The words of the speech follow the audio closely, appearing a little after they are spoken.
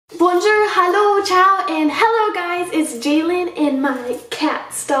Bonjour, hello, ciao, and hello guys, it's Jalen and my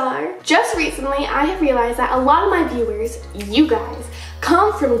cat star. Just recently, I have realized that a lot of my viewers, you guys,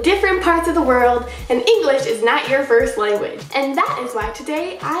 come from different parts of the world and English is not your first language. And that is why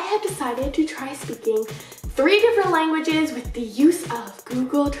today I have decided to try speaking 3 different languages with the use of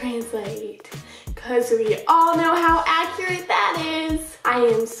Google Translate. Because we all know how accurate that is. I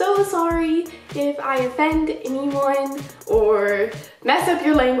am so sorry if I offend anyone or mess up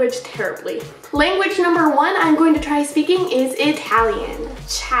your language terribly. Language number 1 I'm going to try speaking is Italian.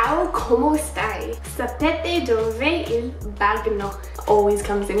 Ciao, come stai? Sapete dove il bagno? Always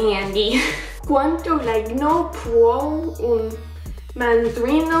comes in handy. Quanto legno può un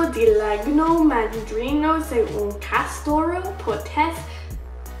mandrino di legno? Mandrino se un castoro potes?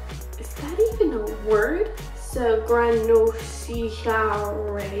 Is that even a word?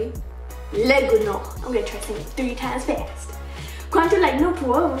 Jayiscray. Legno. I'm gonna try saying it 3 times fast. Quanto legno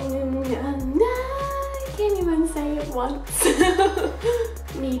può? I can't even say it once.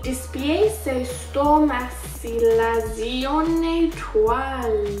 Mi dispiace sto massilazione tua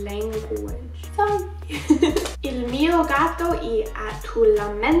language. Sorry. Il mio gatto è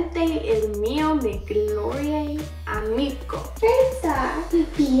attualmente il mio migliore amico.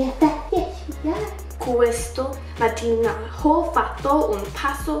 Questa mattina ho fatto un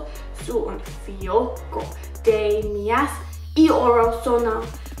passo su un fiocco di mias e ora sono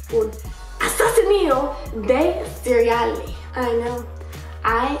un assassino dei cereali. I know,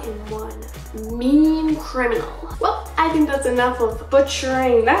 I am one mean criminal. Well, I think that's enough of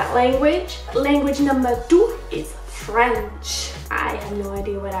butchering that language. Language number 2 is French. I have no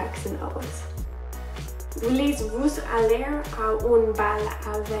idea what accent that was. Voulez-vous aller à un bal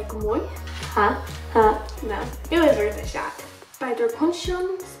avec moi? Huh? No. It was worth a shot.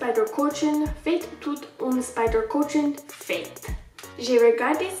 Spider-Cochen, fait tout un Spider-Cochen fait. J'ai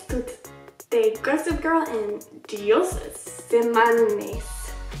regardé toutes des Gossip Girl en 2 semaines.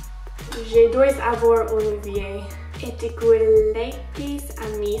 Je dois avoir une vie. Et quelques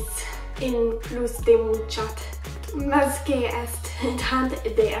amis en plus de muchas. Mas que est tant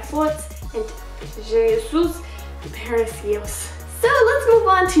de efforts and Jesus precious. So let's move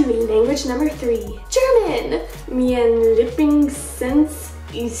on to language number 3, German. Mein Lieblingssens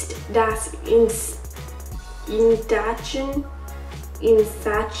ist das Instachen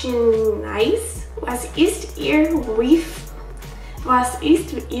nice. Was ist Ihr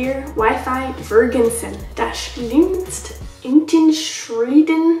Wi-Fi Vergensen? Das schlimmste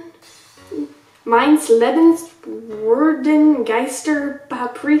Intenschreden meines Lebens wurden Geister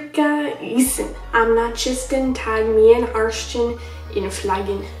Paprika essen. Am nachsten Tag mein Arschchen in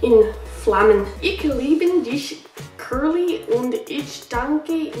Flammen. Ich liebe dich, Curly, und ich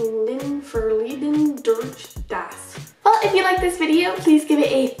danke Ihnen für Lieben durch das. Well, if you like this video, please give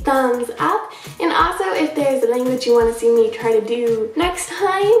it a thumbs up. And also, if there's a language you want to see me try to do next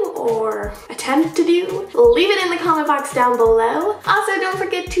time or attempt to do, leave it in the comment box down below. Also, don't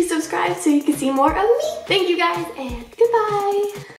forget to subscribe so you can see more of me. Thank you guys, and goodbye.